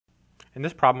In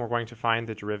this problem, we're going to find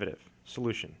the derivative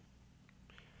solution.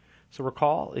 So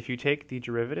recall, if you take the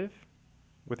derivative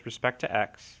with respect to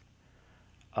x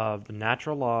of the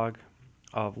natural log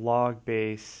of log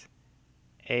base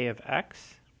a of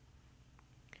x,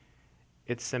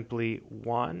 it's simply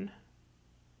 1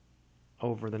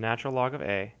 over the natural log of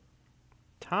a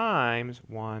times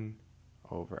 1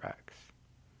 over x.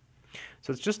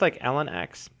 So it's just like ln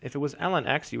x. If it was ln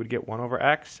x, you would get 1 over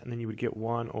x, and then you would get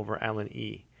 1 over ln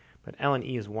e. But ln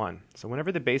e is 1. So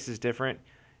whenever the base is different,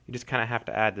 you just kind of have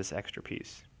to add this extra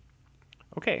piece.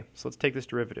 Okay, so let's take this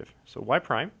derivative. So y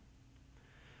prime,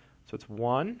 so it's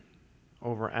 1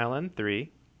 over ln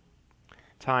 3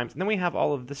 times, and then we have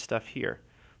all of this stuff here.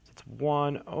 So it's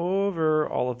 1 over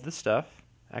all of this stuff,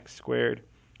 x squared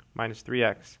minus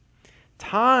 3x,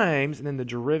 times, and then the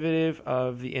derivative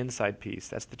of the inside piece.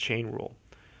 That's the chain rule.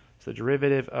 So the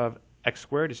derivative of x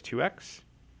squared is 2x,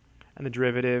 and the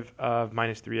derivative of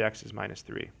minus 3x is minus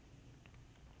 3.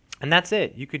 And that's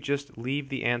it. You could just leave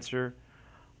the answer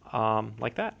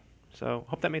like that. So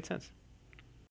hope that made sense.